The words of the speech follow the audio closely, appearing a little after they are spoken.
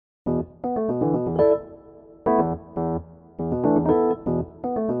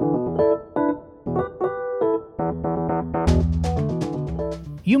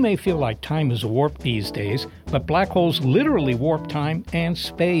You may feel like time is warped these days, but black holes literally warp time and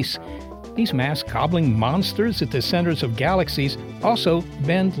space. These mass-gobbling monsters at the centers of galaxies also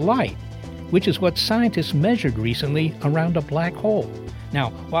bend light, which is what scientists measured recently around a black hole. Now,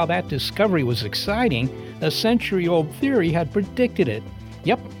 while that discovery was exciting, a century-old theory had predicted it.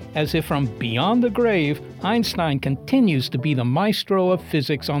 Yep, as if from beyond the grave, Einstein continues to be the maestro of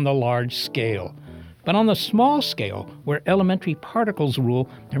physics on the large scale. But on the small scale, where elementary particles rule,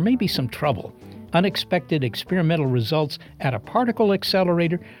 there may be some trouble. Unexpected experimental results at a particle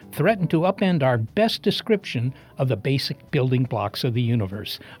accelerator threaten to upend our best description of the basic building blocks of the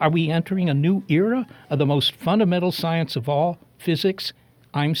universe. Are we entering a new era of the most fundamental science of all, physics?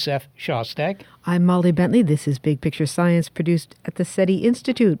 I'm Seth Shostak. I'm Molly Bentley. This is Big Picture Science, produced at the SETI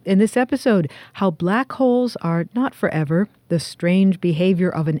Institute. In this episode, how black holes are not forever, the strange behavior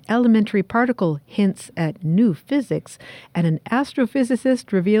of an elementary particle hints at new physics, and an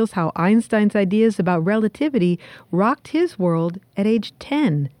astrophysicist reveals how Einstein's ideas about relativity rocked his world at age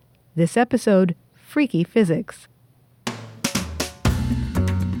 10. This episode, Phreaky Physics.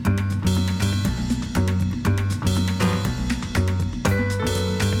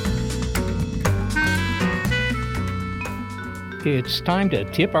 It's time to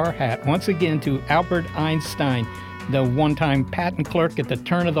tip our hat once again to Albert Einstein, the one-time patent clerk at the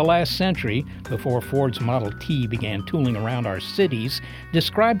turn of the last century, before Ford's Model T began tooling around our cities,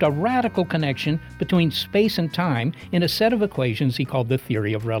 described a radical connection between space and time in a set of equations he called the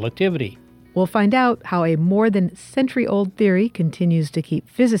theory of relativity. We'll find out how a more than century-old theory continues to keep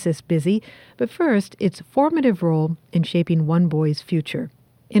physicists busy, but first, its formative role in shaping one boy's future.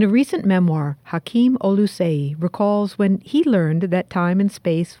 In a recent memoir, Hakeem Oluseyi recalls when he learned that time and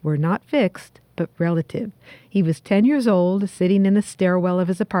space were not fixed, but relative. He was 10 years old, sitting in the stairwell of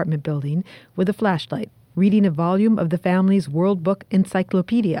his apartment building with a flashlight, reading a volume of the family's World Book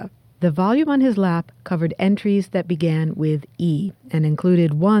Encyclopedia. The volume on his lap covered entries that began with E and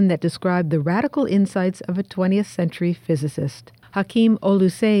included one that described the radical insights of a 20th century physicist. Hakeem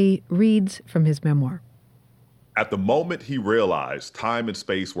Oluseyi reads from his memoir. At the moment he realized time and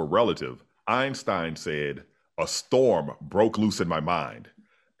space were relative, Einstein said, "A storm broke loose in my mind."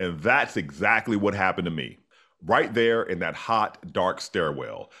 And that's exactly what happened to me. Right there in that hot, dark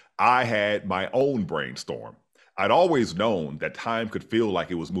stairwell, I had my own brainstorm. I'd always known that time could feel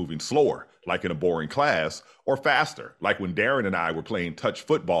like it was moving slower, like in a boring class, or faster, like when Darren and I were playing touch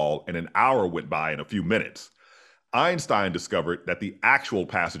football and an hour went by in a few minutes. Einstein discovered that the actual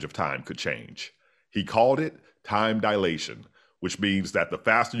passage of time could change. He called it time dilation, which means that the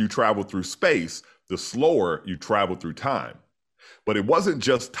faster you travel through space, the slower you travel through time. But it wasn't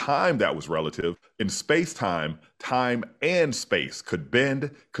just time that was relative. In space-time, time and space could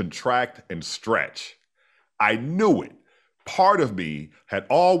bend, contract, and stretch. I knew it. Part of me had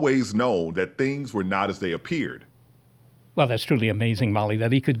always known that things were not as they appeared. Well, that's truly amazing, Molly,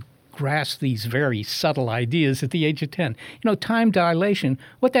 that he could grasp these very subtle ideas at the age of 10. Time dilation,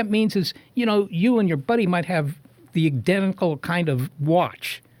 what that means is, you and your buddy might have the identical kind of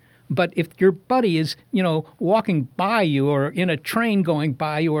watch. But if your buddy is, walking by you or in a train going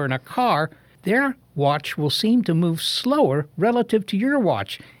by you or in a car, their watch will seem to move slower relative to your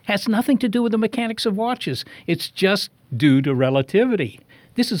watch. It has nothing to do with the mechanics of watches. It's just due to relativity.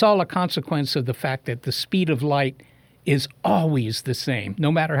 This is all a consequence of the fact that the speed of light is always the same,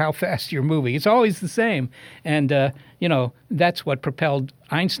 no matter how fast you're moving. It's always the same. And, that's what propelled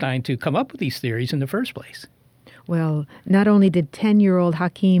Einstein to come up with these theories in the first place. Well, not only did 10-year-old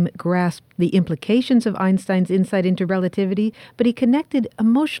Hakeem grasp the implications of Einstein's insight into relativity, but he connected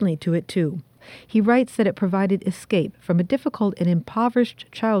emotionally to it too. He writes that it provided escape from a difficult and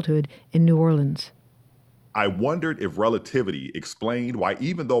impoverished childhood in New Orleans. I wondered if relativity explained why,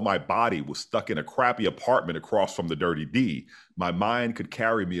 even though my body was stuck in a crappy apartment across from the Dirty D, my mind could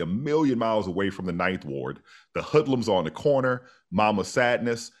carry me a million miles away from the Ninth Ward, the hoodlums on the corner, mama's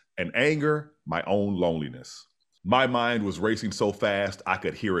sadness, and anger, my own loneliness. My mind was racing so fast I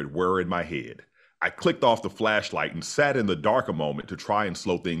could hear it whir in my head. I clicked off the flashlight and sat in the dark a moment to try and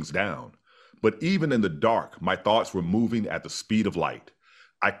slow things down. But even in the dark, my thoughts were moving at the speed of light.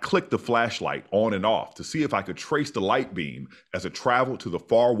 I clicked the flashlight on and off to see if I could trace the light beam as it traveled to the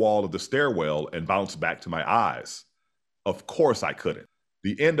far wall of the stairwell and bounced back to my eyes. Of course I couldn't.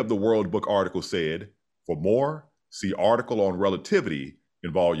 The end of the World Book article said, "For more, see article on relativity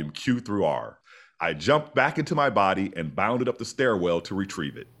in volume Q through R." I jumped back into my body and bounded up the stairwell to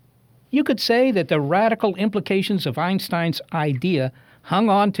retrieve it. You could say that the radical implications of Einstein's idea hung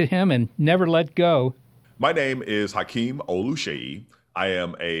on to him and never let go. My name is Hakeem Oluseyi. I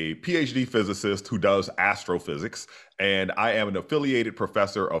am a PhD physicist who does astrophysics, and I am an affiliated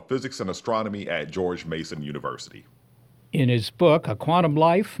professor of physics and astronomy at George Mason University. In his book, A Quantum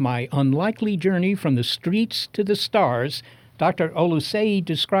Life, My Unlikely Journey from the Streets to the Stars, Dr. Olusei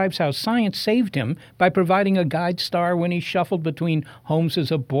describes how science saved him by providing a guide star when he shuffled between homes as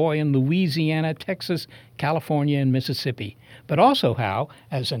a boy in Louisiana, Texas, California, and Mississippi, but also how,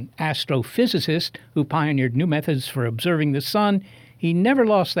 as an astrophysicist who pioneered new methods for observing the sun, he never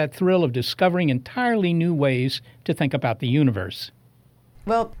lost that thrill of discovering entirely new ways to think about the universe.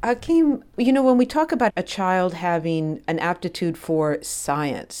 Well, Hakeem, when we talk about a child having an aptitude for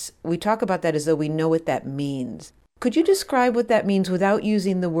science, we talk about that as though we know what that means. Could you describe what that means without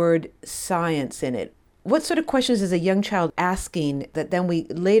using the word science in it? What sort of questions is a young child asking that then we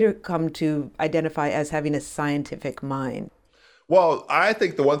later come to identify as having a scientific mind? Well, I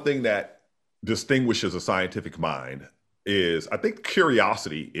think the one thing that distinguishes a scientific mind is, I think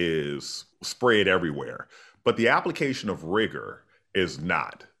curiosity is spread everywhere, but the application of rigor is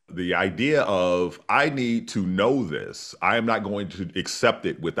not. The idea of, I need to know this, I am not going to accept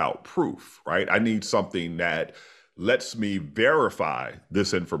it without proof, right? I need something that lets me verify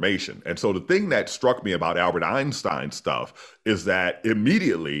this information. And so the thing that struck me about Albert Einstein stuff is that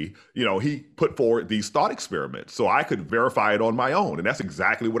immediately, he put forward these thought experiments so I could verify it on my own. And that's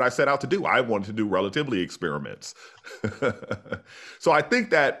exactly what I set out to do. I wanted to do relativity experiments. So I think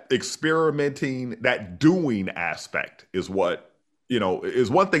that experimenting, that doing aspect is what,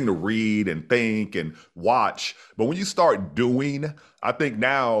 is one thing to read and think and watch. But when you start doing, I think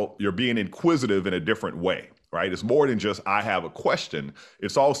now you're being inquisitive in a different way. Right? It's more than just, I have a question.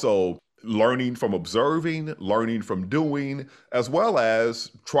 It's also learning from observing, learning from doing, as well as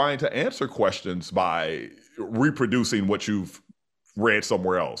trying to answer questions by reproducing what you've read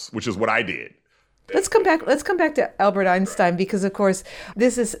somewhere else, which is what I did. Let's come back to Albert Einstein, because, of course,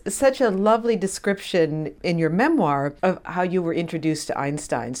 this is such a lovely description in your memoir of how you were introduced to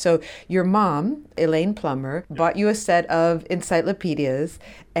Einstein. So your mom, Elaine Plummer, bought you a set of encyclopedias.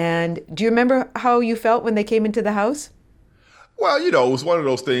 And do you remember how you felt when they came into the house? Well, it was one of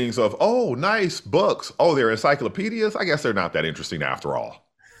those things of, oh, nice books. Oh, they're encyclopedias. I guess they're not that interesting after all.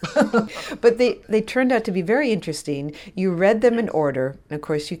 But they turned out to be very interesting. You read them in order. And of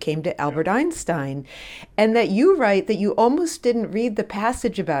course, you came to Albert Einstein. And that you write that you almost didn't read the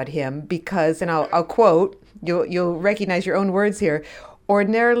passage about him because, and I'll quote, you'll recognize your own words here,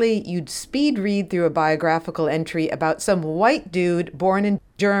 ordinarily you'd speed read through a biographical entry about some white dude born in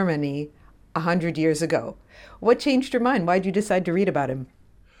Germany 100 years ago. What changed your mind? Why'd you decide to read about him?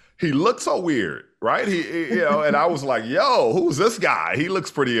 He looked so weird, right? And I was like, yo, who's this guy? He looks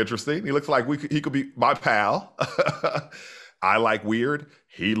pretty interesting. He looks like he could be my pal. I like weird.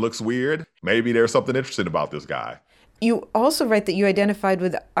 He looks weird. Maybe there's something interesting about this guy. You also write that you identified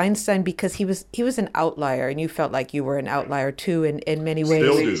with Einstein because he was an outlier, and you felt like you were an outlier too in many ways.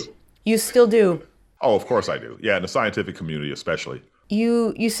 Still do. You still do? Oh, of course I do. Yeah, in the scientific community especially.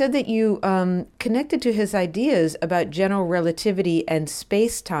 You said that you connected to his ideas about general relativity and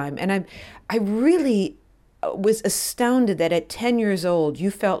space-time. And I really was astounded that at 10 years old,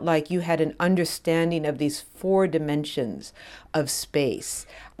 you felt like you had an understanding of these 4 dimensions of space.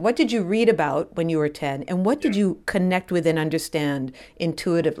 What did you read about when you were 10? And what did you connect with and understand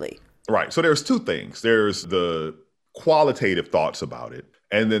intuitively? Right. So there's 2 things. There's the qualitative thoughts about it,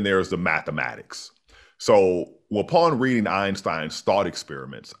 and then there's the mathematics. So upon reading Einstein's thought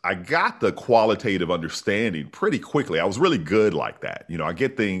experiments, I got the qualitative understanding pretty quickly. I was really good like that. I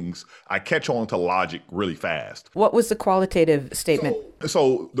get things, I catch on to logic really fast. What was the qualitative statement?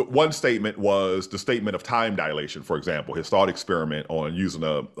 So the one statement was the statement of time dilation, for example, his thought experiment on using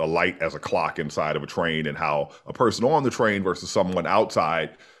a light as a clock inside of a train, and how a person on the train versus someone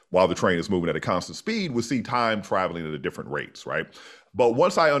outside while the train is moving at a constant speed would see time traveling at a different rates, right? But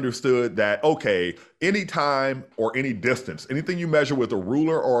once I understood that, okay, any time or any distance, anything you measure with a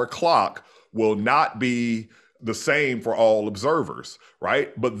ruler or a clock will not be the same for all observers,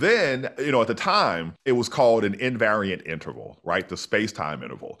 right? But then, at the time, it was called an invariant interval, right? The space-time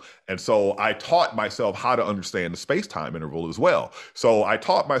interval. And so I taught myself how to understand the space-time interval as well. So I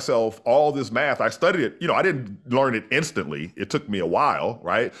taught myself all this math. I studied it. I didn't learn it instantly. It took me a while,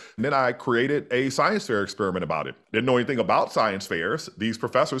 right? And then I created a science fair experiment about it. Didn't know anything about science fairs. These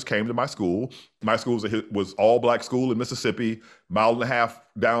professors came to my school. My school was all black school in Mississippi, mile and a half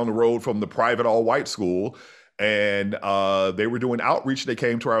down the road from the private all white school. And they were doing outreach. They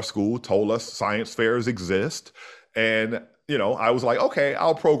came to our school, told us science fairs exist. And, I was like, okay,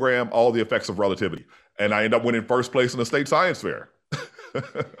 I'll program all the effects of relativity. And I ended up winning first place in the state science fair.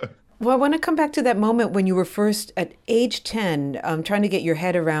 Well, I want to come back to that moment when you were first at age 10, trying to get your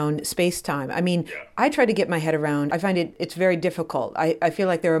head around space-time. I mean, I try to get my head around. I find it's very difficult. I feel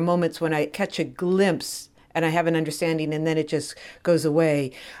like there are moments when I catch a glimpse and I have an understanding and then it just goes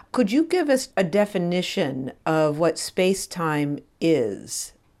away. Could you give us a definition of what space-time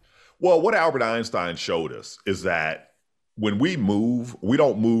is? Well, what Albert Einstein showed us is that when we move, we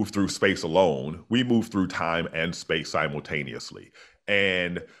don't move through space alone. We move through time and space simultaneously.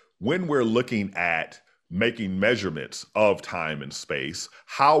 And when we're looking at making measurements of time and space,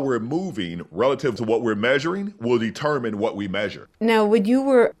 how we're moving relative to what we're measuring will determine what we measure. Now, when you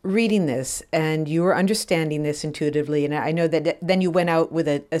were reading this and you were understanding this intuitively, and I know that then you went out with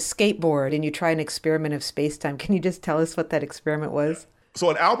a skateboard and you tried an experiment of space-time. Can you just tell us what that experiment was?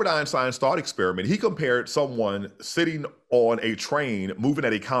 So in Albert Einstein's thought experiment, he compared someone sitting on a train moving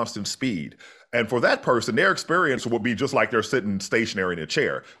at a constant speed. And for that person, their experience would be just like they're sitting stationary in a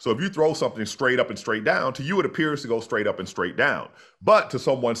chair. So if you throw something straight up and straight down, to you it appears to go straight up and straight down. But to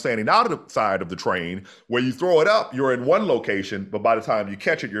someone standing outside of the train, where you throw it up, you're in one location, but by the time you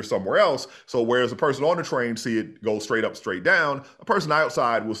catch it, you're somewhere else. So whereas a person on the train see it go straight up, straight down, a person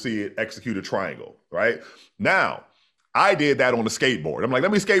outside will see it execute a triangle, right? Now, I did that on a skateboard. I'm like,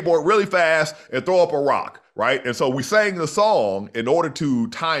 let me skateboard really fast and throw up a rock, right? And so we sang the song in order to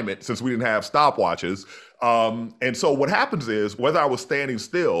time it since we didn't have stopwatches. And so what happens is, whether I was standing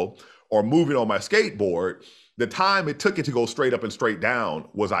still or moving on my skateboard, the time it took it to go straight up and straight down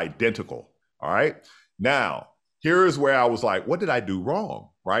was identical, all right? Now, here's where I was like, what did I do wrong,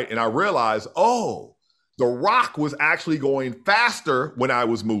 right? And I realized, oh, the rock was actually going faster when I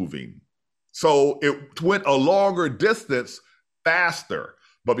was moving. So it went a longer distance faster.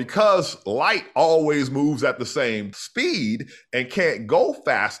 But because light always moves at the same speed and can't go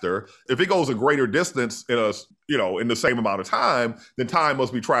faster, if it goes a greater distance in the same amount of time, then time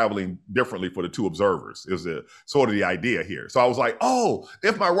must be traveling differently for the two observers, is sort of the idea here. So I was like, oh,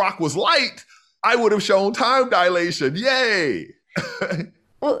 if my rock was light, I would have shown time dilation. Yay.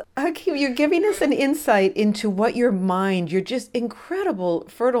 Well, Hakeem, you're giving us an insight into what your just incredible,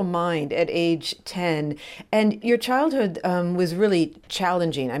 fertile mind at age 10, and your childhood was really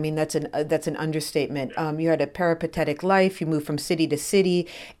challenging. I mean, that's an understatement. You had a peripatetic life. You moved from city to city.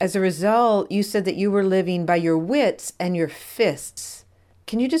 As a result, you said that you were living by your wits and your fists.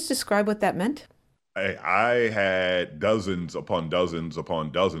 Can you just describe what that meant? I had dozens upon dozens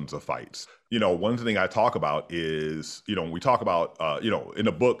upon dozens of fights. One thing I talk about is, when we talk about, in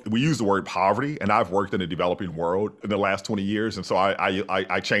the book, we use the word poverty, and I've worked in the developing world in the last 20 years. And so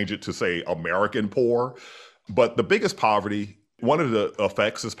I change it to say American poor. But the biggest poverty, one of the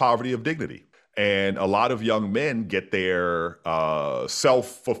effects is poverty of dignity. And a lot of young men get their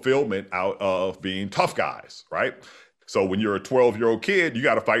self-fulfillment out of being tough guys, right? So when you're a 12-year-old kid, you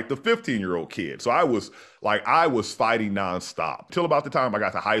got to fight the 15-year-old kid. So I was fighting nonstop till about the time I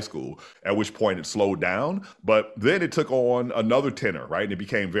got to high school, at which point it slowed down. But then it took on another tenor, right? And it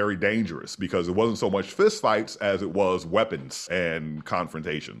became very dangerous because it wasn't so much fist fights as it was weapons and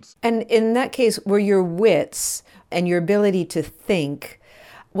confrontations. And in that case, were your wits and your ability to think,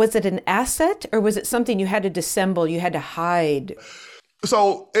 was it an asset or was it something you had to dissemble, you had to hide?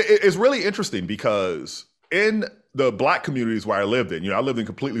 So it's really interesting because in the Black communities where I lived in, I lived in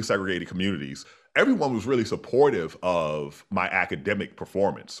completely segregated communities. Everyone was really supportive of my academic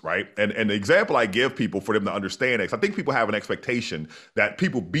performance, right? And the example I give people for them to understand is I think people have an expectation that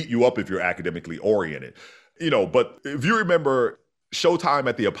people beat you up if you're academically oriented, but if you remember Showtime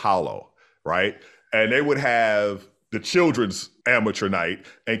at the Apollo, right? And they would have the children's amateur night,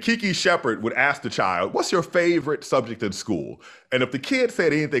 and Kiki Shepard would ask the child, what's your favorite subject in school? And if the kid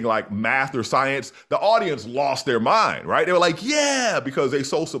said anything like math or science, the audience lost their mind, right? They were like, yeah, because they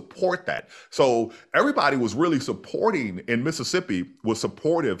so support that. So everybody was really supporting in Mississippi, was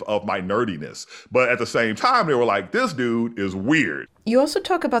supportive of my nerdiness. But at the same time, they were like, this dude is weird. You also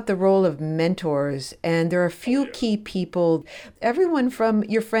talk about the role of mentors, and there are a few key people, everyone from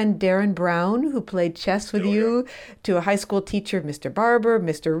your friend Darren Brown, who played chess with you, to a high school teacher, Mr. Barber,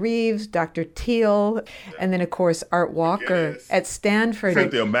 Mr. Reeves, Dr. Teal, and then, of course, Art Walker at Stanford.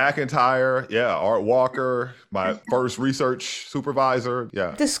 Cynthia McIntyre, Art Walker, my first research supervisor,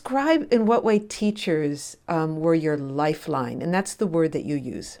 Describe in what way teachers were your lifeline, and that's the word that you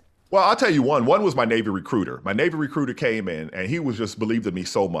use. Well, I'll tell you one. One was my Navy recruiter. My Navy recruiter came in and he was just believed in me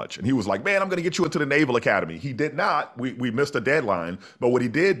so much. And he was like, man, I'm going to get you into the Naval Academy. He did not. We missed a deadline. But what he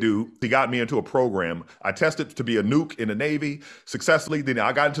did do, he got me into a program. I tested to be a nuke in the Navy successfully. Then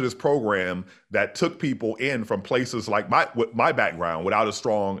I got into this program that took people in from places like my background without a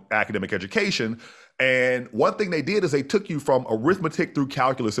strong academic education. And one thing they did is they took you from arithmetic through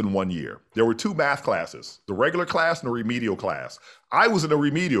calculus in 1 year. There were 2 math classes, the regular class and the remedial class. I was in the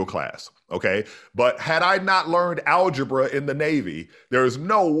remedial class, okay? But had I not learned algebra in the Navy, there is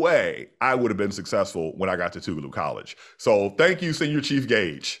no way I would have been successful when I got to Tougaloo College. So thank you, Senior Chief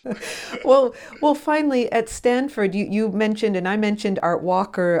Gage. Well, finally, at Stanford, you mentioned, and I mentioned Art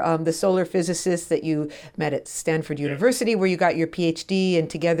Walker, the solar physicist that you met at Stanford University, where you got your PhD, and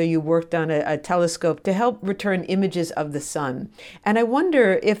together you worked on a telescope to help return images of the sun. And I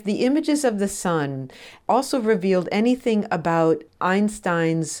wonder if the images of the sun also revealed anything about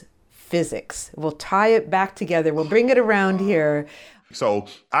Einstein's physics. We'll tie it back together. We'll bring it around here. So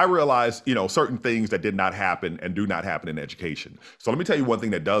I realized, certain things that did not happen and do not happen in education. So let me tell you one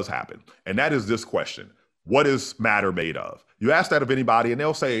thing that does happen, and that is this question. What is matter made of? You ask that of anybody and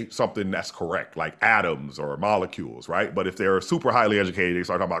they'll say something that's correct, like atoms or molecules, right? But if they're super highly educated, they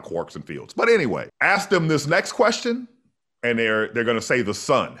start talking about quarks and fields. But anyway, ask them this next question and they're going to say the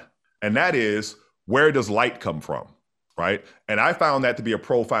sun. And that is, where does light come from? Right? And I found that to be a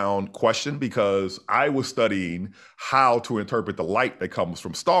profound question because I was studying how to interpret the light that comes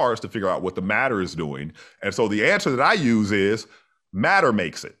from stars to figure out what the matter is doing. And so the answer that I use is matter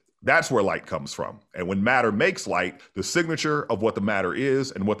makes it. That's where light comes from. And when matter makes light, the signature of what the matter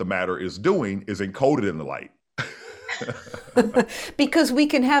is and what the matter is doing is encoded in the light. Because we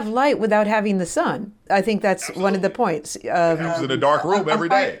can have light without having the sun. I think that's Absolutely. One of the points. It happens in a dark room every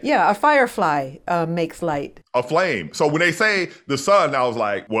day. Yeah, a firefly makes light. A flame. So when they say the sun, I was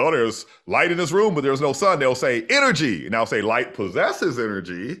like, well, there's light in this room, but there's no sun. They'll say energy. And I'll say light possesses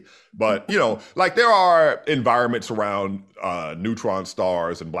energy. But, there are environments around neutron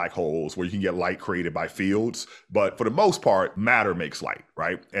stars and black holes where you can get light created by fields. But for the most part, matter makes light,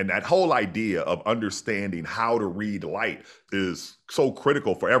 right? And that whole idea of understanding how to read light is so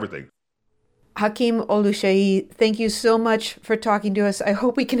critical for everything. Hakeem Oluseyi, thank you so much for talking to us. I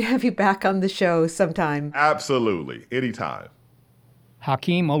hope we can have you back on the show sometime. Absolutely. Anytime.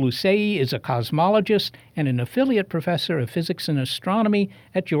 Hakeem Oluseyi is a cosmologist and an affiliate professor of physics and astronomy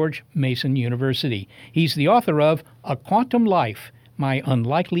at George Mason University. He's the author of A Quantum Life, My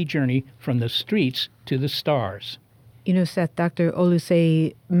Unlikely Journey from the Streets to the Stars. Seth, Dr.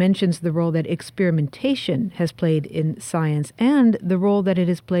 Oluseyi mentions the role that experimentation has played in science and the role that it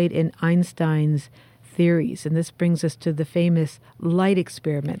has played in Einstein's theories. And this brings us to the famous light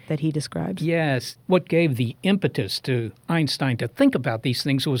experiment that he describes. Yes. What gave the impetus to Einstein to think about these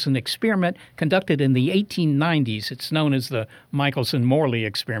things was an experiment conducted in the 1890s. It's known as the Michelson-Morley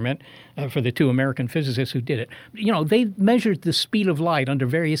experiment for the 2 American physicists who did it. They measured the speed of light under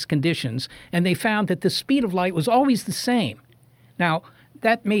various conditions, and they found that the speed of light was always the same. Now,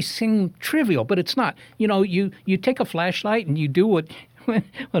 that may seem trivial, but it's not. You take a flashlight and you do what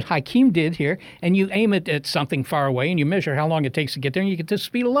Hakeem did here, and you aim it at something far away and you measure how long it takes to get there and you get the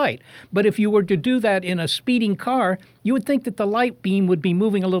speed of light. But if you were to do that in a speeding car, you would think that the light beam would be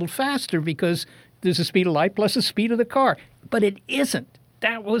moving a little faster because there's the speed of light plus the speed of the car. But it isn't.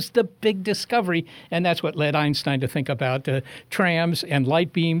 That was the big discovery, and that's what led Einstein to think about trams and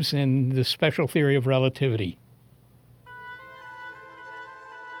light beams and the special theory of relativity.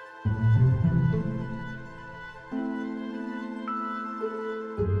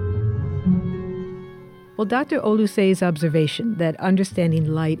 Well, Dr. Oluseyi's observation that understanding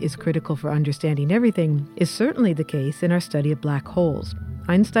light is critical for understanding everything is certainly the case in our study of black holes.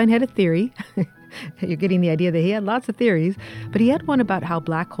 Einstein had a theory. You're getting the idea that he had lots of theories, but he had one about how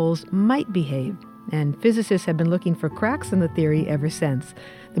black holes might behave. And physicists have been looking for cracks in the theory ever since.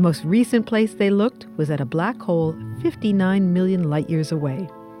 The most recent place they looked was at a black hole 59 million light years away.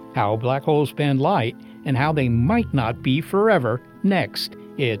 How black holes bend light and how they might not be forever. Next,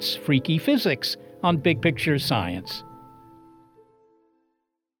 it's Phreaky Physics on Big Picture Science.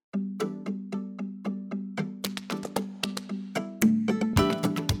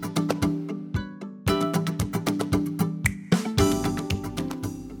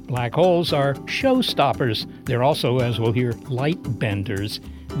 Black holes are showstoppers. They're also, as we'll hear, light benders.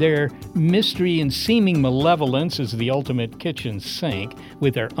 Their mystery and seeming malevolence as the ultimate kitchen sink,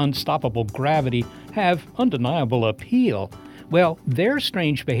 with their unstoppable gravity, have undeniable appeal. Well, their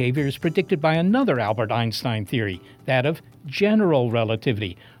strange behavior is predicted by another Albert Einstein theory, that of general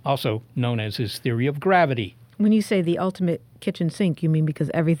relativity, also known as his theory of gravity. When you say the ultimate kitchen sink, you mean because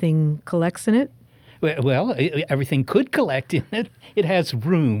everything collects in it? Well, everything could collect in it. It has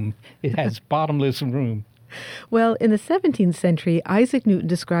room. It has bottomless room. Well, in the 17th century, Isaac Newton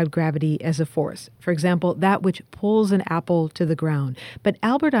described gravity as a force. For example, that which pulls an apple to the ground. But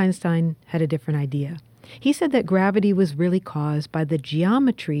Albert Einstein had a different idea. He said that gravity was really caused by the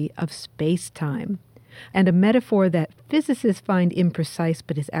geometry of space-time. And a metaphor that physicists find imprecise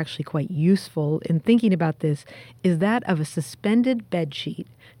but is actually quite useful in thinking about this is that of a suspended bedsheet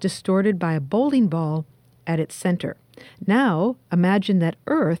distorted by a bowling ball at its center. Now, imagine that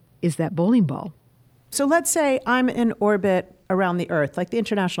Earth is that bowling ball. So let's say I'm in orbit around the Earth, like the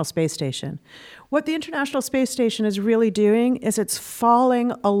International Space Station. What the International Space Station is really doing is it's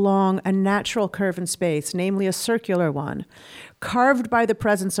falling along a natural curve in space, namely a circular one, carved by the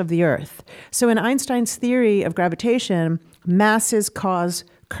presence of the Earth. So in Einstein's theory of gravitation, masses cause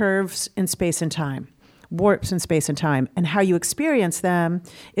curves in space and time, warps in space and time, and how you experience them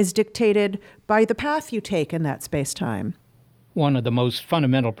is dictated by the path you take in that space-time. One of the most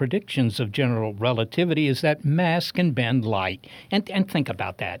fundamental predictions of general relativity is that mass can bend light. And think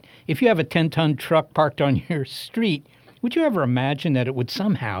about that. If you have a 10-ton truck parked on your street, would you ever imagine that it would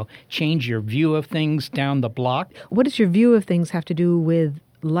somehow change your view of things down the block? What does your view of things have to do with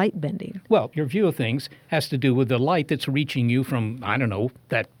light bending? Well, your view of things has to do with the light that's reaching you from, I don't know,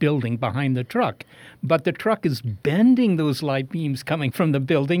 that building behind the truck. But the truck is bending those light beams coming from the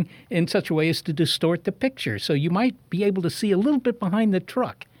building in such a way as to distort the picture. So you might be able to see a little bit behind the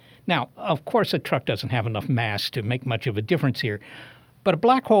truck. Now, of course, a truck doesn't have enough mass to make much of a difference here, but a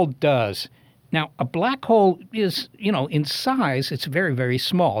black hole does. Now, a black hole is, in size, it's very, very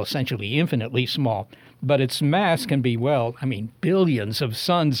small, essentially infinitely small. But its mass can be, billions of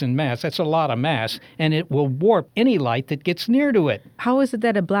suns in mass. That's a lot of mass, and it will warp any light that gets near to it. How is it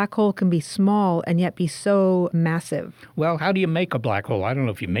that a black hole can be small and yet be so massive? Well, how do you make a black hole? I don't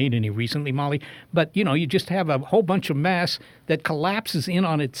know if you made any recently, Molly, but, you just have a whole bunch of mass that collapses in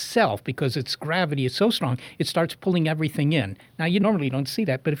on itself because its gravity is so strong, it starts pulling everything in. Now, you normally don't see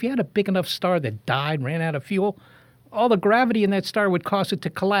that, but if you had a big enough star that died, ran out of fuel, all the gravity in that star would cause it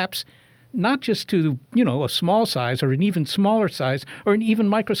to collapse, not just to, a small size or an even smaller size or an even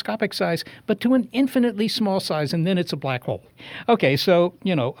microscopic size, but to an infinitely small size, and then it's a black hole. Okay, so,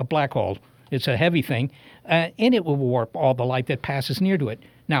 a black hole, it's a heavy thing, and it will warp all the light that passes near to it.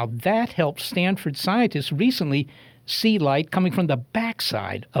 Now, that helped Stanford scientists recently see light coming from the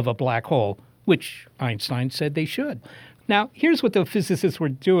backside of a black hole, which Einstein said they should. Now, here's what the physicists were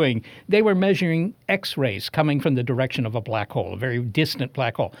doing. They were measuring X-rays coming from the direction of a black hole, a very distant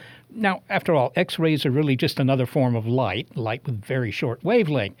black hole. Now, after all, X-rays are really just another form of light with very short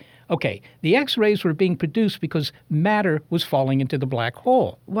wavelength. Okay, the X-rays were being produced because matter was falling into the black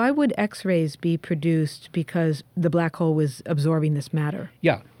hole. Why would X-rays be produced because the black hole was absorbing this matter?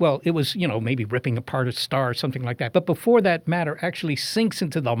 Yeah, well, it was, maybe ripping apart a star or something like that. But before that matter actually sinks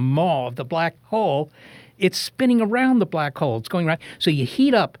into the maw of the black hole, it's spinning around the black hole. It's going around. So you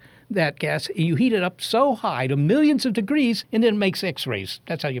heat up that gas, you heat it up so high to millions of degrees, and then it makes X-rays.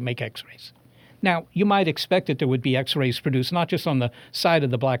 That's how you make X-rays. Now, you might expect that there would be X-rays produced not just on the side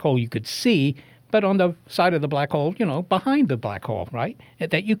of the black hole you could see, but on the side of the black hole, behind the black hole, right,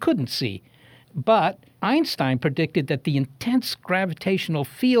 that you couldn't see. But Einstein predicted that the intense gravitational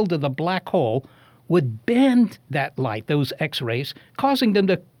field of the black hole would bend that light, those X-rays, causing them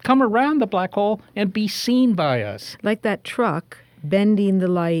to come around the black hole and be seen by us. Like that truck bending the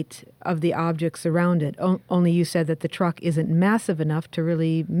light of the objects around it, only you said that the truck isn't massive enough to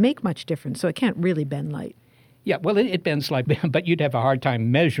really make much difference, so it can't really bend light. Yeah, well, it bends light, but you'd have a hard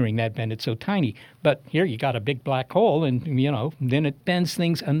time measuring that bend. It's so tiny. But here you got a big black hole, and, then it bends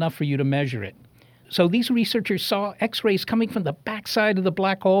things enough for you to measure it. So these researchers saw X-rays coming from the backside of the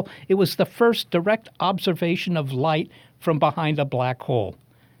black hole. It was the first direct observation of light from behind a black hole.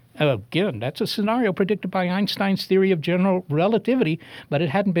 Again, that's a scenario predicted by Einstein's theory of general relativity, but it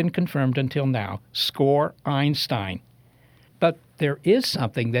hadn't been confirmed until now. Score Einstein. But there is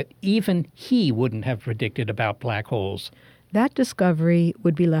something that even he wouldn't have predicted about black holes. That discovery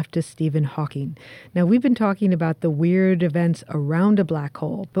would be left to Stephen Hawking. Now, we've been talking about the weird events around a black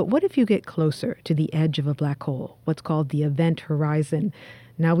hole, but what if you get closer to the edge of a black hole, what's called the event horizon?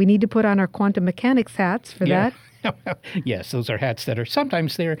 Now, we need to put on our quantum mechanics hats for that. Yes, those are hats that are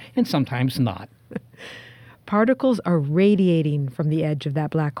sometimes there and sometimes not. Particles are radiating from the edge of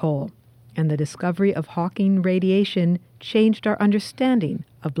that black hole, and the discovery of Hawking radiation changed our understanding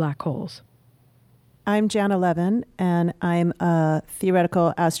of black holes. I'm Jana Levin, and I'm a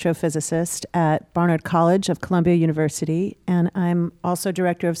theoretical astrophysicist at Barnard College of Columbia University, and I'm also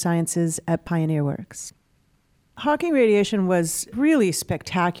Director of Sciences at Pioneer Works. Hawking radiation was really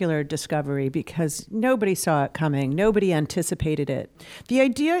spectacular discovery because nobody saw it coming. Nobody anticipated it. The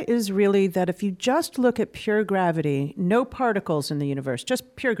idea is really that if you just look at pure gravity, no particles in the universe,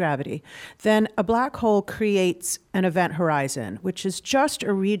 just pure gravity, then a black hole creates an event horizon, which is just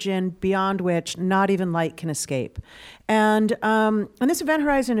a region beyond which not even light can escape. And this event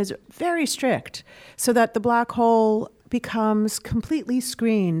horizon is very strict, so that the black hole becomes completely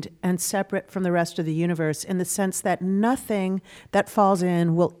screened and separate from the rest of the universe in the sense that nothing that falls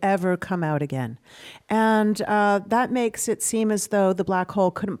in will ever come out again. And that makes it seem as though the black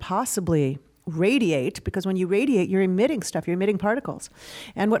hole couldn't possibly radiate, because when you radiate, you're emitting stuff, you're emitting particles.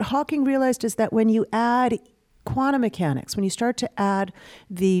 And what Hawking realized is that when you add quantum mechanics, when you start to add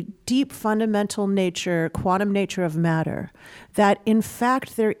the deep fundamental nature, quantum nature of matter, that in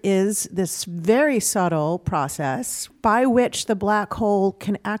fact there is this very subtle process by which the black hole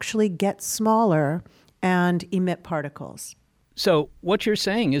can actually get smaller and emit particles. So what you're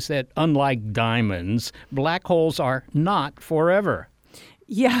saying is that unlike diamonds, black holes are not forever.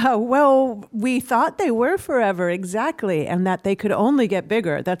 Yeah, well, we thought they were forever, exactly, and that they could only get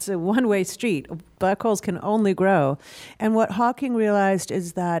bigger. That's a one-way street. Black holes can only grow. And what Hawking realized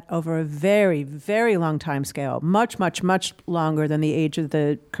is that over a very, very long time scale, much, much, much longer than the age of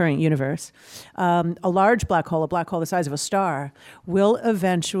the current universe, a large black hole the size of a star, will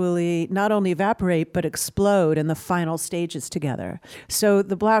eventually not only evaporate, but explode in the final stages together. So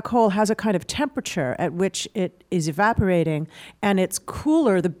the black hole has a kind of temperature at which it is evaporating, and it's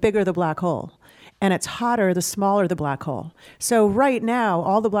cooler the bigger the black hole. And it's hotter the smaller the black hole. So right now,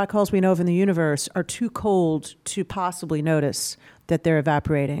 all the black holes we know of in the universe are too cold to possibly notice that they're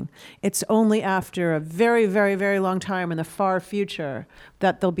evaporating. It's only after a very, very, very long time in the far future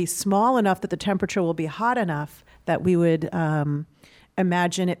that they'll be small enough that the temperature will be hot enough that we would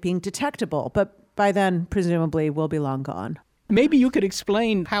imagine it being detectable. But by then, presumably, we'll be long gone. Maybe you could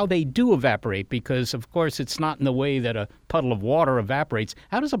explain how they do evaporate, because, of course, it's not in the way that a puddle of water evaporates.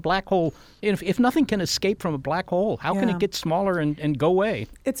 How does a black hole, if nothing can escape from a black hole, how can it get smaller and go away?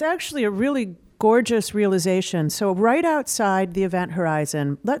 It's actually a really gorgeous realization. So right outside the event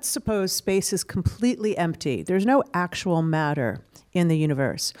horizon, let's suppose space is completely empty. There's no actual matter in the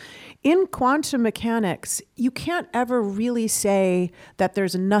universe. In quantum mechanics, you can't ever really say that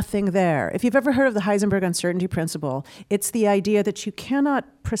there's nothing there. If you've ever heard of the Heisenberg uncertainty principle, it's the idea that you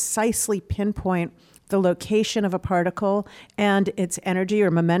cannot precisely pinpoint the location of a particle and its energy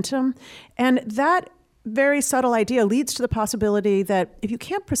or momentum. And that very subtle idea leads to the possibility that if you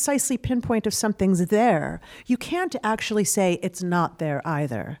can't precisely pinpoint if something's there, you can't actually say it's not there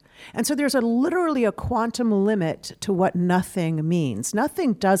either. And so there's literally a quantum limit to what nothing means.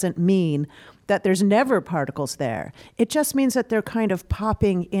 Nothing doesn't mean that there's never particles there. It just means that they're kind of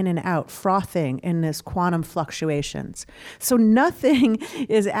popping in and out, frothing in this quantum fluctuations. So nothing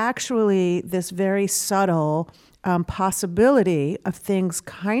is actually this very subtle possibility of things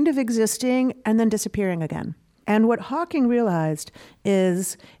kind of existing and then disappearing again. And what Hawking realized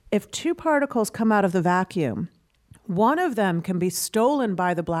is if two particles come out of the vacuum, one of them can be stolen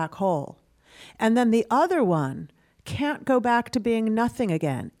by the black hole, and then the other one can't go back to being nothing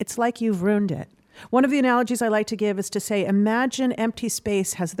again. It's like you've ruined it. One of the analogies I like to give is to say, imagine empty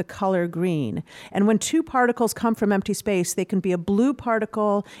space has the color green. And when two particles come from empty space, they can be a blue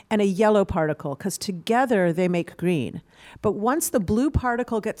particle and a yellow particle, because together they make green. But once the blue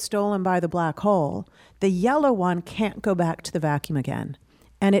particle gets stolen by the black hole, the yellow one can't go back to the vacuum again.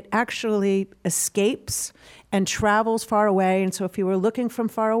 And it actually escapes and travels far away. And so if you were looking from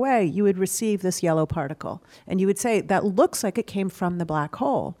far away, you would receive this yellow particle. And you would say, that looks like it came from the black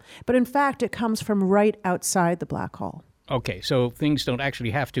hole. But in fact, it comes from right outside the black hole. Okay, so things don't actually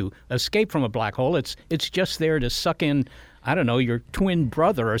have to escape from a black hole. It's just there to suck in, I don't know, your twin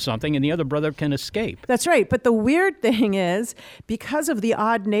brother or something, and the other brother can escape. That's right. But the weird thing is, because of the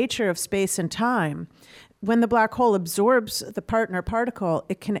odd nature of space and time, when the black hole absorbs the partner particle,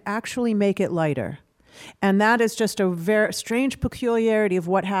 it can actually make it lighter. And that is just a very strange peculiarity of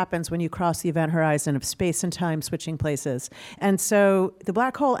what happens when you cross the event horizon of space and time switching places. And so the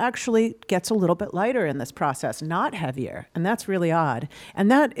black hole actually gets a little bit lighter in this process, not heavier. And that's really odd. And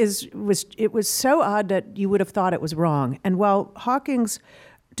that was so odd that you would have thought it was wrong. And while Hawking's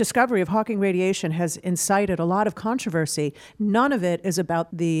discovery of Hawking radiation has incited a lot of controversy, none of it is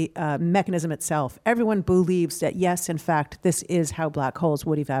about the mechanism itself. Everyone believes that, yes, in fact, this is how black holes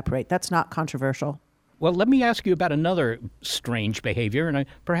would evaporate. That's not controversial. Well, let me ask you about another strange behavior, and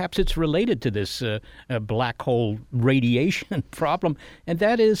perhaps it's related to this black hole radiation problem, and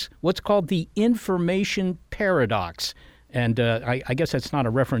that is what's called the information paradox. And I guess that's not a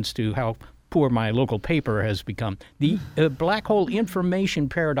reference to how poor my local paper has become. The black hole information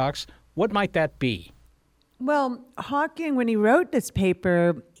paradox, what might that be? Well, Hawking, when he wrote this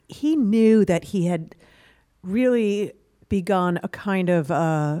paper, he knew that he had really begun a kind of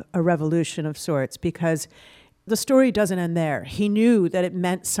a revolution of sorts, because the story doesn't end there. He knew that it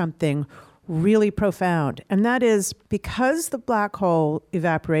meant something really profound, and that is because the black hole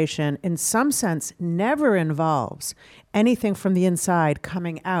evaporation, in some sense, never involves anything from the inside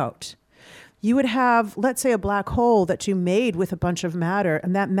coming out. You would have, let's say, a black hole that you made with a bunch of matter,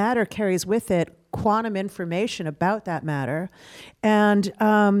 and that matter carries with it quantum information about that matter. And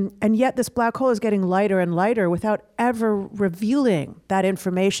yet this black hole is getting lighter and lighter without ever revealing that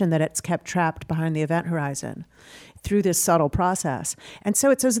information that it's kept trapped behind the event horizon through this subtle process. And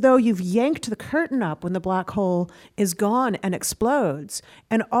so it's as though you've yanked the curtain up when the black hole is gone and explodes.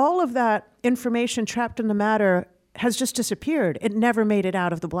 And all of that information trapped in the matter has just disappeared. It never made it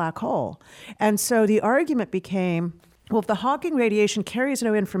out of the black hole. And so the argument became, well, if the Hawking radiation carries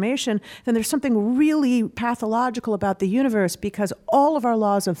no information, then there's something really pathological about the universe, because all of our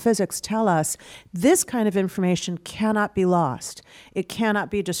laws of physics tell us this kind of information cannot be lost. It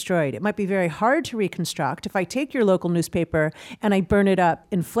cannot be destroyed. It might be very hard to reconstruct. If I take your local newspaper and I burn it up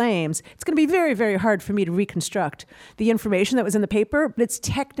in flames, it's going to be very, very hard for me to reconstruct the information that was in the paper, but it's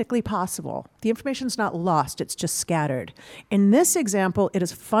technically possible. The information's not lost, it's just scattered. In this example, it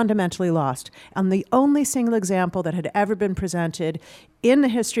is fundamentally lost. And the only single example that had ever been presented in the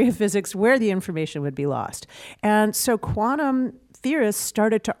history of physics where the information would be lost. And so quantum theorists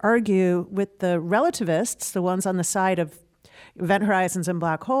started to argue with the relativists, the ones on the side of event horizons and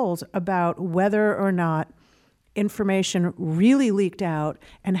black holes, about whether or not information really leaked out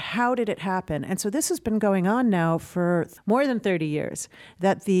and how did it happen. And so this has been going on now for more than 30 years,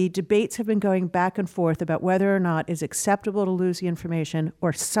 that the debates have been going back and forth about whether or not it's acceptable to lose the information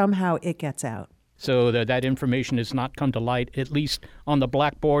or somehow it gets out. So that information has not come to light, at least on the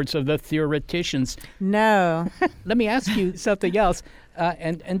blackboards of the theoreticians. No. Let me ask you something else,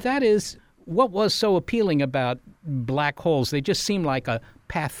 and that is, what was so appealing about black holes? They just seem like a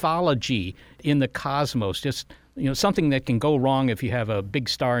pathology in the cosmos, just something that can go wrong if you have a big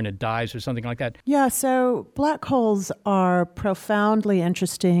star and it dies or something like that. Yeah, so black holes are profoundly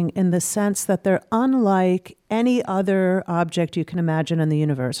interesting in the sense that they're unlike any other object you can imagine in the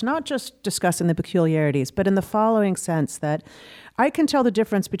universe, not just discussing the peculiarities, but in the following sense that I can tell the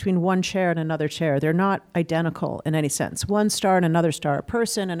difference between one chair and another chair. They're not identical in any sense. One star and another star, a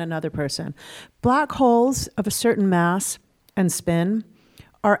person and another person. Black holes of a certain mass and spin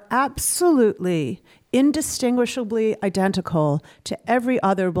are absolutely indistinguishably identical to every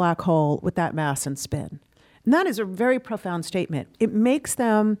other black hole with that mass and spin. And that is a very profound statement. It makes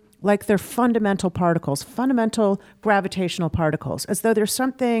them like they're fundamental particles, fundamental gravitational particles, as though there's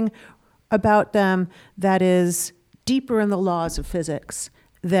something about them that is deeper in the laws of physics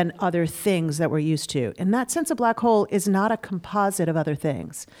than other things that we're used to. In that sense, a black hole is not a composite of other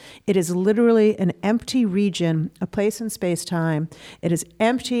things. It is literally an empty region, a place in space-time. It is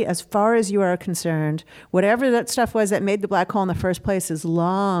empty as far as you are concerned. Whatever that stuff was that made the black hole in the first place is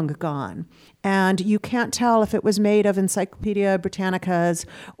long gone. And you can't tell if it was made of Encyclopedia Britannicas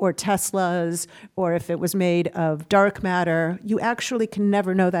or Teslas, or if it was made of dark matter. You actually can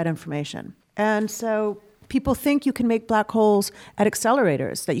never know that information. And so people think you can make black holes at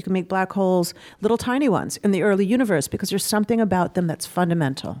accelerators, that you can make black holes, little tiny ones, in the early universe, because there's something about them that's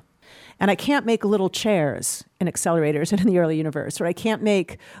fundamental. And I can't make little chairs in accelerators in the early universe, or I can't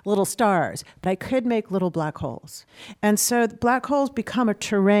make little stars, but I could make little black holes. And so black holes become a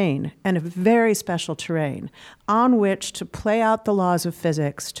terrain, and a very special terrain, on which to play out the laws of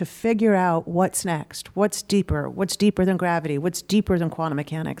physics, to figure out what's next, what's deeper than gravity, what's deeper than quantum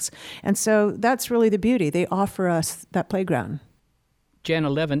mechanics. And so that's really the beauty. They offer us that playground. Jan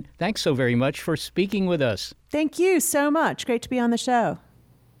Levin, thanks so very much for speaking with us. Thank you so much. Great to be on the show.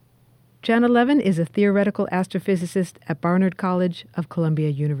 Jana Levin is a theoretical astrophysicist at Barnard College of Columbia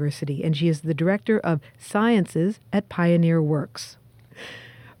University, and she is the director of sciences at Pioneer Works.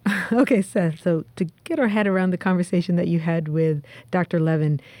 Okay, Seth, so to get our head around the conversation that you had with Dr.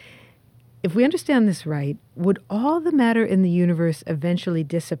 Levin, if we understand this right, would all the matter in the universe eventually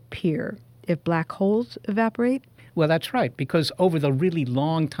disappear if black holes evaporate? Well, that's right, because over the really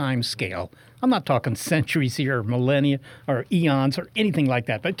long time scale, I'm not talking centuries here or millennia or eons or anything like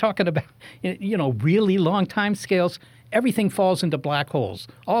that, but talking about, really long time scales, everything falls into black holes.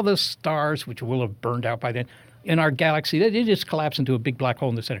 All those stars, which will have burned out by then, in our galaxy, they just collapse into a big black hole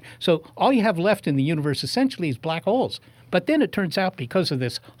in the center. So all you have left in the universe essentially is black holes. But then it turns out, because of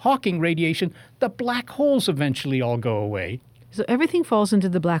this Hawking radiation, the black holes eventually all go away. So everything falls into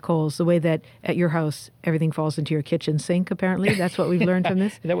the black holes the way that at your house everything falls into your kitchen sink, apparently. That's what we've learned from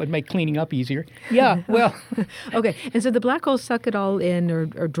this. That would make cleaning up easier. Yeah, well. Okay, and so the black holes suck it all in or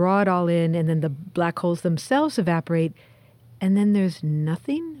draw it all in, and then the black holes themselves evaporate, and then there's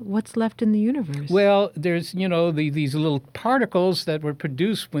nothing? What's left in the universe? Well, there's, these little particles that were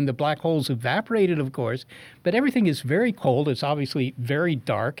produced when the black holes evaporated, of course, but everything is very cold. It's obviously very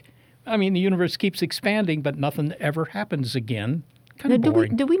dark. I mean, the universe keeps expanding, but nothing ever happens again. Kind of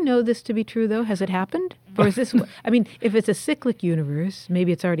boring. Do we know this to be true, though? Has it happened? Or is this, if it's a cyclic universe,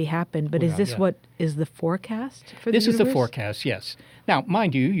 maybe it's already happened, but is this what is the forecast for the universe? This is the forecast, yes. Now,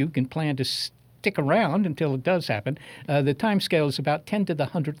 mind you, you can plan to stick around until it does happen. The time scale is about 10 to the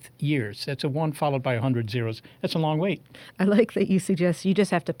 100th years. That's a 1 followed by 100 zeros. That's a long wait. I like that you suggest you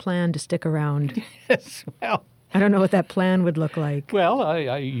just have to plan to stick around. Yes, well. I don't know what that plan would look like. Well,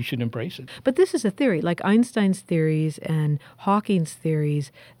 you should embrace it. But this is a theory, like Einstein's theories and Hawking's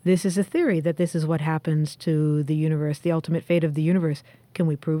theories. This is a theory that this is what happens to the universe, the ultimate fate of the universe. Can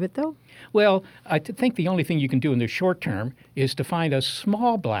we prove it, though? Well, I think the only thing you can do in the short term is to find a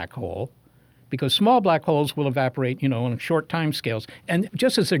small black hole, because small black holes will evaporate, on short time scales. And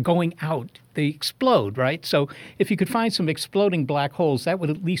just as they're going out, they explode, right? So if you could find some exploding black holes, that would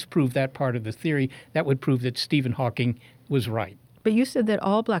at least prove that part of the theory. That would prove that Stephen Hawking was right. But you said that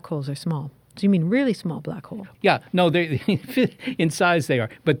all black holes are small. So you mean really small black hole? Yeah, no, in size they are.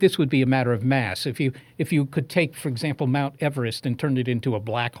 But this would be a matter of mass. If you could take, for example, Mount Everest and turn it into a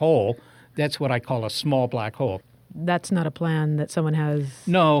black hole, that's what I call a small black hole. That's not a plan that someone has.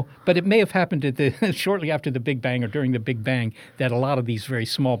 No, but it may have happened shortly after the Big Bang or during the Big Bang that a lot of these very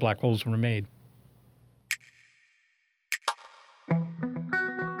small black holes were made.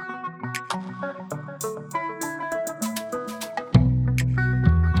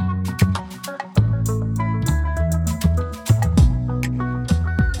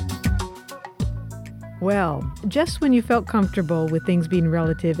 Well, just when you felt comfortable with things being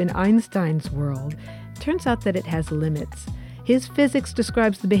relative in Einstein's world, turns out that it has limits. His physics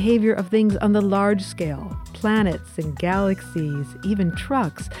describes the behavior of things on the large scale, planets and galaxies, even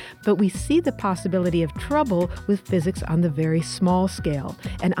trucks, but we see the possibility of trouble with physics on the very small scale.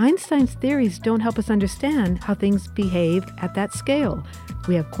 And Einstein's theories don't help us understand how things behave at that scale.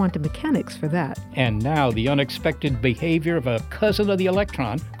 We have quantum mechanics for that. And now the unexpected behavior of a cousin of the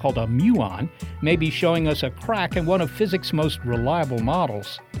electron, called a muon, may be showing us a crack in one of physics' most reliable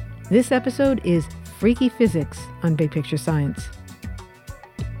models. This episode is Phreaky Physics on Big Picture Science.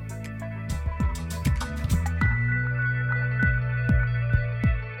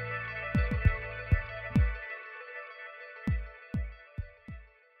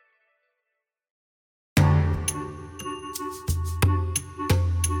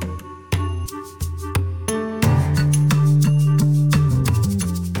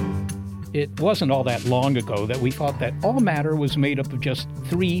 It wasn't all that long ago that we thought that all matter was made up of just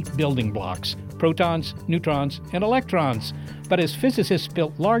 3 building blocks: protons, neutrons, and electrons. But as physicists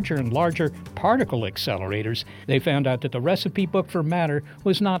built larger and larger particle accelerators, they found out that the recipe book for matter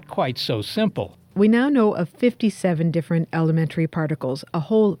was not quite so simple. We now know of 57 different elementary particles, a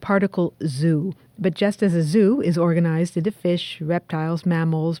whole particle zoo. But just as a zoo is organized into fish, reptiles,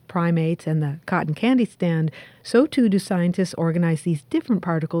 mammals, primates, and the cotton candy stand, so too do scientists organize these different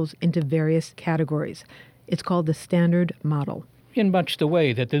particles into various categories. It's called the Standard Model. In much the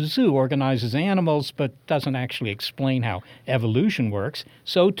way that the zoo organizes animals but doesn't actually explain how evolution works,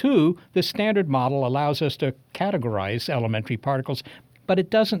 so too the Standard Model allows us to categorize elementary particles, but it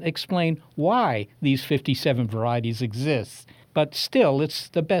doesn't explain why these 57 varieties exist. But still, it's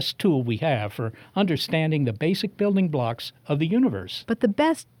the best tool we have for understanding the basic building blocks of the universe. But the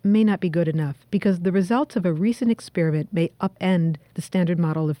best may not be good enough, because the results of a recent experiment may upend the Standard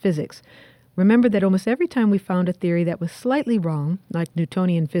Model of physics. Remember that almost every time we found a theory that was slightly wrong, like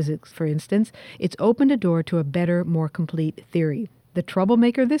Newtonian physics, for instance, it's opened a door to a better, more complete theory. The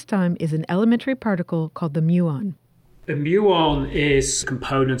troublemaker this time is an elementary particle called the muon. A muon is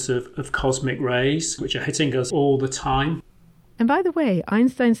components of cosmic rays, which are hitting us all the time. And by the way,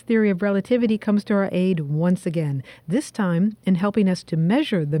 Einstein's theory of relativity comes to our aid once again, this time in helping us to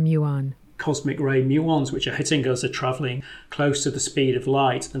measure the muon. Cosmic ray muons, which are hitting us, are traveling close to the speed of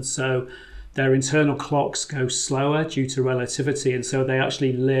light, and so their internal clocks go slower due to relativity, and so they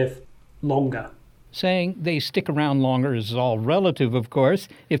actually live longer. Saying they stick around longer is all relative, of course.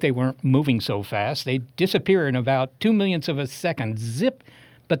 If they weren't moving so fast, they'd disappear in about 2 millionths of a second. Zip!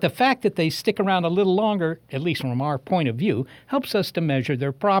 But the fact that they stick around a little longer, at least from our point of view, helps us to measure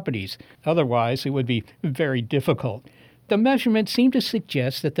their properties. Otherwise, it would be very difficult. The measurements seem to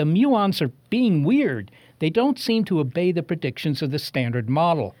suggest that the muons are being weird. they don't seem to obey the predictions of the Standard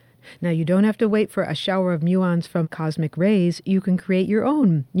Model. Now, you don't have to wait for a shower of muons from cosmic rays. You can create your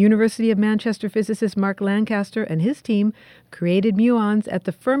own. University of Manchester physicist Mark Lancaster and his team created muons at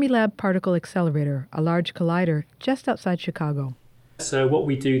the Fermilab Particle Accelerator, a large collider just outside Chicago. So what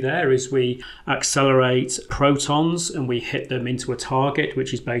we do there is we accelerate protons and we hit them into a target,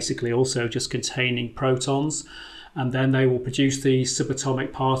 which is basically also just containing protons. And then they will produce these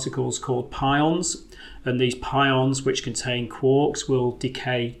subatomic particles called pions. And these pions, which contain quarks, will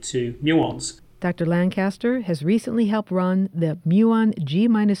decay to muons. Dr. Lancaster has recently helped run the muon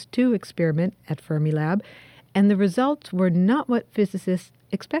G-2 experiment at Fermilab, and the results were not what physicists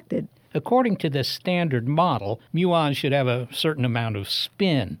expected. According to the Standard Model, muons should have a certain amount of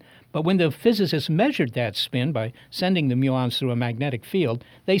spin. But when the physicists measured that spin by sending the muons through a magnetic field,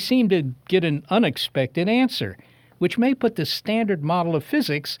 they seemed to get an unexpected answer, which may put the Standard Model of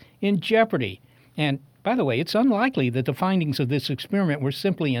physics in jeopardy. And by the way, it's unlikely that the findings of this experiment were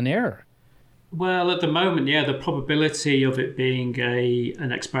simply an error. Well, at the moment, the probability of it being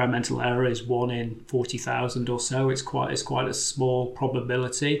an experimental error is 1 in 40,000 or so. It's quite a small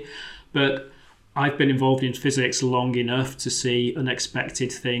probability. But I've been involved in physics long enough to see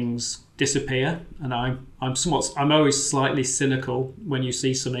unexpected things disappear, and I'm always slightly cynical when you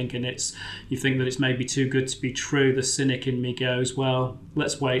see something and you think that it's maybe too good to be true. The cynic in me goes, well,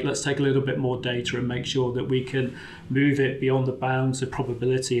 let's wait, let's take a little bit more data and make sure that we can move it beyond the bounds of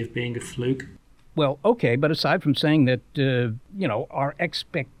probability of being a fluke. Well, okay, but aside from saying that, our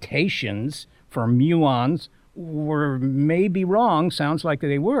expectations for muons were maybe wrong, sounds like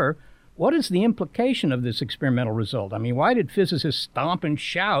they were, what is the implication of this experimental result? I mean, why did physicists stomp and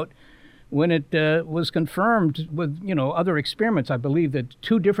shout when it was confirmed with, other experiments? I believe that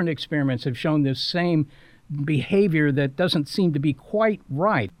 2 different experiments have shown this same behavior that doesn't seem to be quite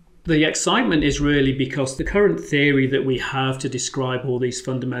right. The excitement is really because the current theory that we have to describe all these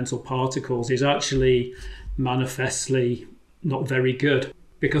fundamental particles is actually manifestly not very good,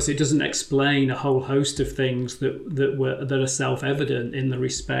 because it doesn't explain a whole host of things that are self-evident in the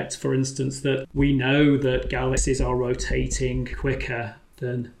respect, for instance, that we know that galaxies are rotating quicker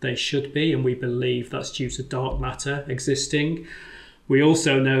than they should be, and we believe that's due to dark matter existing. We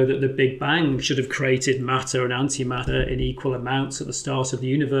also know that the Big Bang should have created matter and antimatter in equal amounts at the start of the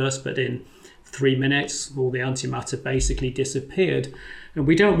universe, but in 3 minutes, all the antimatter basically disappeared. And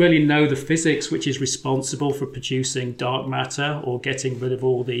we don't really know the physics which is responsible for producing dark matter or getting rid of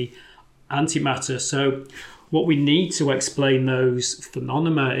all the antimatter. So what we need to explain those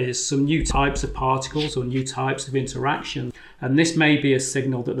phenomena is some new types of particles or new types of interaction. And this may be a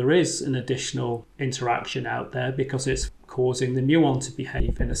signal that there is an additional interaction out there because it's causing the muon to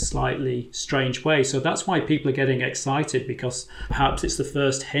behave in a slightly strange way. So that's why people are getting excited, because perhaps it's the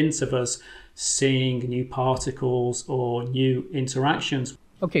first hint of us seeing new particles or new interactions.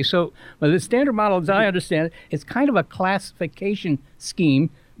 Okay, so the Standard Model, as I understand it, it's kind of a classification scheme,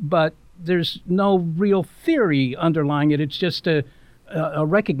 but there's no real theory underlying it. It's just a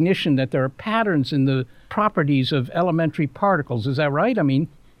recognition that there are patterns in the properties of elementary particles. Is that right? I mean,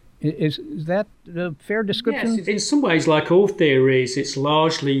 is that a fair description? Yes, in some ways, like all theories, it's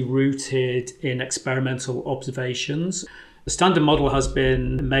largely rooted in experimental observations. The Standard Model has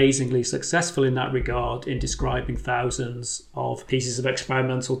been amazingly successful in that regard in describing thousands of pieces of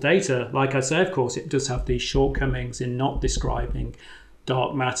experimental data. Like I say, of course, it does have these shortcomings in not describing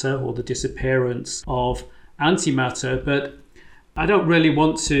dark matter or the disappearance of antimatter, but I don't really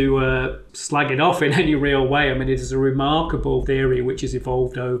want to slag it off in any real way. I mean, it is a remarkable theory which has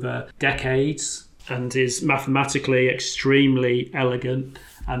evolved over decades and is mathematically extremely elegant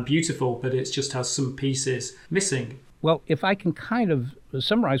and beautiful, but it just has some pieces missing. Well, if I can kind of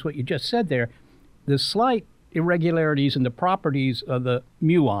summarize what you just said there, the slight irregularities in the properties of the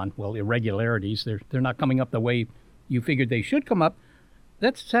muon, well, irregularities, they're not coming up the way you figured they should come up.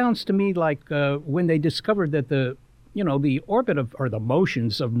 That sounds to me like when they discovered that the orbit of, or the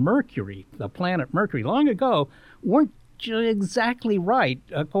motions of Mercury, the planet Mercury, long ago, weren't exactly right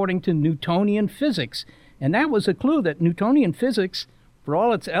according to Newtonian physics. And that was a clue that Newtonian physics, for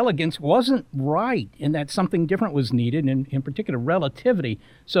all its elegance, wasn't right, and that something different was needed, in particular relativity.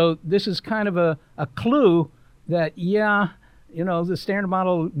 So this is kind of a clue that, the Standard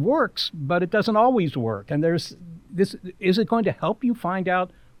Model works, but it doesn't always work. And there's this. Is it going to help you find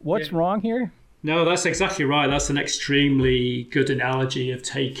out what's wrong here? No, that's exactly right. That's an extremely good analogy of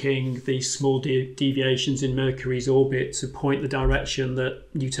taking these small deviations in Mercury's orbit to point the direction that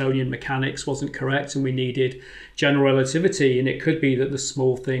Newtonian mechanics wasn't correct and we needed general relativity. And it could be that the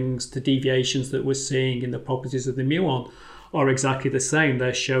small things, the deviations that we're seeing in the properties of the muon, are exactly the same.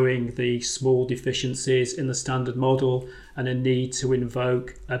 They're showing the small deficiencies in the standard model and a need to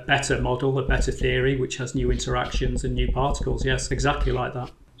invoke a better model, a better theory, which has new interactions and new particles. Yes, exactly like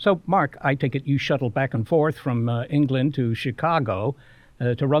that. So, Mark, I take it you shuttled back and forth from England to Chicago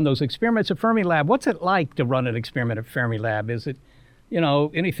to run those experiments at Fermilab. What's it like to run an experiment at Fermilab? Is it,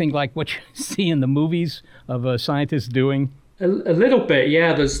 anything like what you see in the movies of scientists doing? A little bit,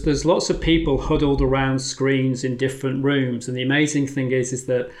 yeah. There's lots of people huddled around screens in different rooms, and the amazing thing is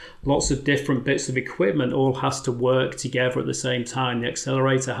that lots of different bits of equipment all has to work together at the same time. The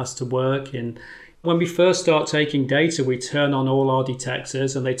accelerator has to work. And when we first start taking data, we turn on all our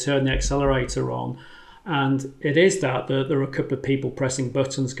detectors, and they turn the accelerator on. And it is that there are a couple of people pressing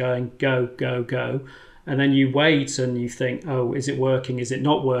buttons, going go, go, go. And then you wait and you think, oh, is it working? Is it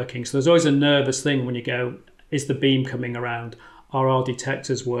not working? So there's always a nervous thing when you go, is the beam coming around? Are our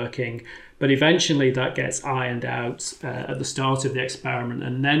detectors working? But eventually that gets ironed out at the start of the experiment.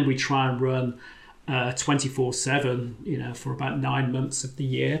 And then we try and run 24/7, for about 9 months of the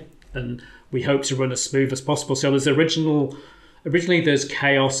year. And we hope to run as smooth as possible. So originally there's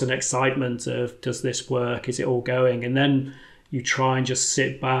chaos and excitement of, does this work? Is it all going? And then you try and just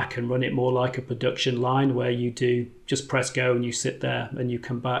sit back and run it more like a production line where you do just press go and you sit there and you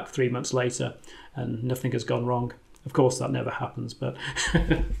come back 3 months later and nothing has gone wrong. Of course, that never happens, but...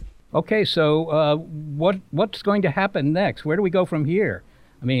 Okay, so what's going to happen next? Where do we go from here?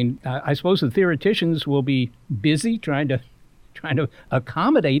 I mean, I suppose the theoreticians will be busy trying to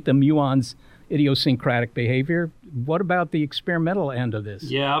accommodate the muon's idiosyncratic behavior. What about the experimental end of this?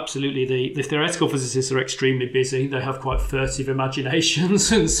 Yeah, absolutely. The theoretical physicists are extremely busy. They have quite furtive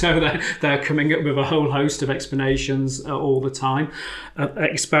imaginations, and so they're coming up with a whole host of explanations all the time.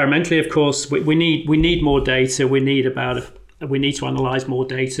 Experimentally, of course, we need more data. We need to analyze more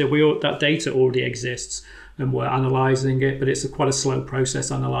data. That data already exists, and we're analyzing it, but it's quite a slow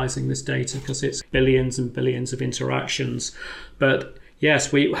process analyzing this data because it's billions and billions of interactions. But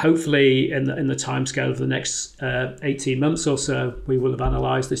yes, we hopefully in the timescale of the next 18 months or so, we will have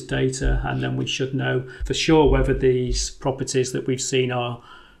analysed this data, and then we should know for sure whether these properties that we've seen are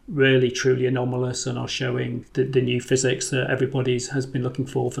really truly anomalous and are showing the new physics that everybody has been looking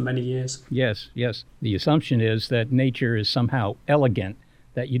for many years. Yes. The assumption is that nature is somehow elegant,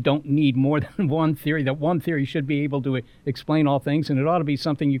 that you don't need more than one theory, that one theory should be able to explain all things, and it ought to be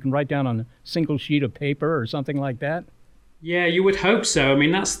something you can write down on a single sheet of paper or something like that. Yeah, you would hope so. I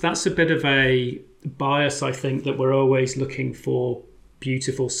mean, that's a bit of a bias, I think, that we're always looking for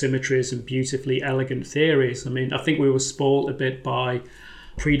beautiful symmetries and beautifully elegant theories. I mean, I think we were spoiled a bit by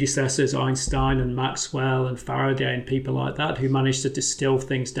predecessors, Einstein and Maxwell and Faraday and people like that, who managed to distill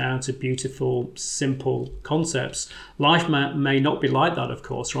things down to beautiful, simple concepts. Life may not be like that, of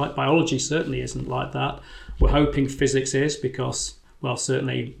course, right? Biology certainly isn't like that. We're hoping physics is, because... well,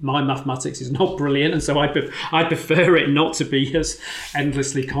 certainly my mathematics is not brilliant, and so I prefer it not to be as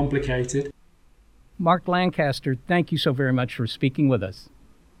endlessly complicated. Mark Lancaster, thank you so very much for speaking with us.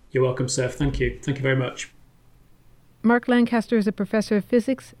 You're welcome, Seth. Thank you. Thank you very much. Mark Lancaster is a professor of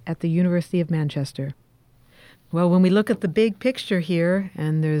physics at the University of Manchester. Well, when we look at the big picture here,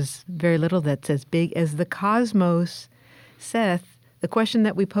 and there's very little that's as big as the cosmos, Seth, the question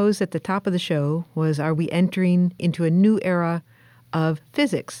that we posed at the top of the show was, are we entering into a new era of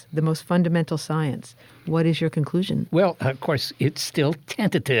physics, the most fundamental science? What is your conclusion? Well, of course, it's still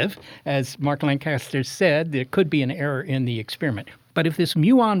tentative. As Mark Lancaster said, there could be an error in the experiment. But if this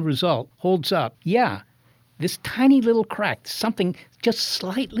muon result holds up, this tiny little crack, something just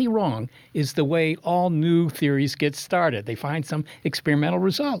slightly wrong, is the way all new theories get started. They find some experimental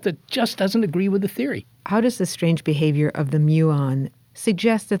result that just doesn't agree with the theory. How does the strange behavior of the muon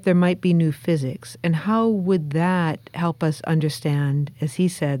suggest that there might be new physics? And how would that help us understand, as he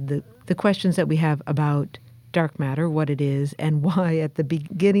said, the questions that we have about dark matter, what it is, and why at the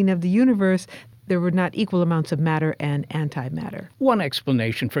beginning of the universe there were not equal amounts of matter and antimatter? One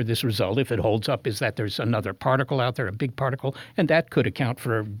explanation for this result, if it holds up, is that there's another particle out there, a big particle, and that could account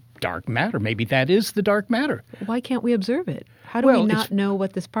for dark matter. Maybe that is the dark matter. Why can't we observe it? How do we not know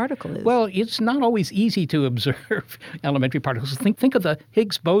what this particle is? Well, it's not always easy to observe elementary particles. Think of the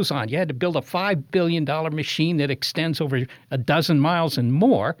Higgs boson. You had to build a $5 billion machine that extends over a dozen miles and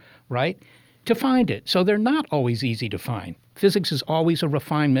more, right, to find it. So they're not always easy to find. Physics is always a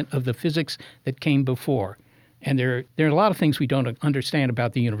refinement of the physics that came before. And there are a lot of things we don't understand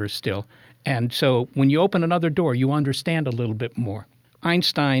about the universe still. And so when you open another door, you understand a little bit more.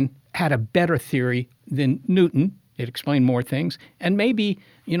 Einstein had a better theory than Newton. It explained more things. And maybe,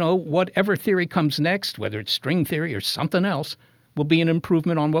 whatever theory comes next, whether it's string theory or something else, will be an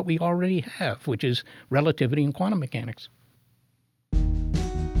improvement on what we already have, which is relativity and quantum mechanics.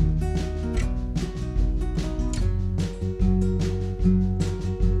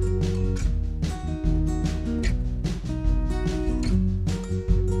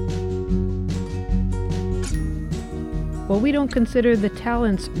 Well, we don't consider the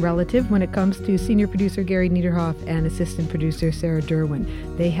talents relative when it comes to senior producer Gary Niederhoff and assistant producer Sarah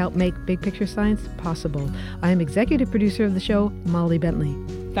Derwin. They help make Big Picture Science possible. I am executive producer of the show, Molly Bentley.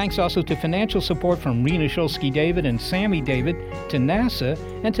 Thanks also to financial support from Rena Shulsky-David and Sammy David, to NASA,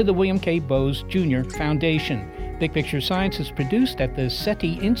 and to the William K. Bowes Jr. Foundation. Big Picture Science is produced at the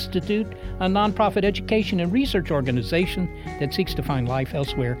SETI Institute, a nonprofit education and research organization that seeks to find life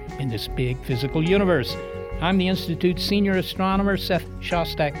elsewhere in this big physical universe. I'm the Institute's senior astronomer, Seth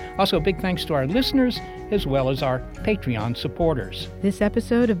Shostak. Also, big thanks to our listeners as well as our Patreon supporters. This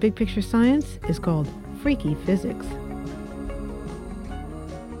episode of Big Picture Science is called Phreaky Physics.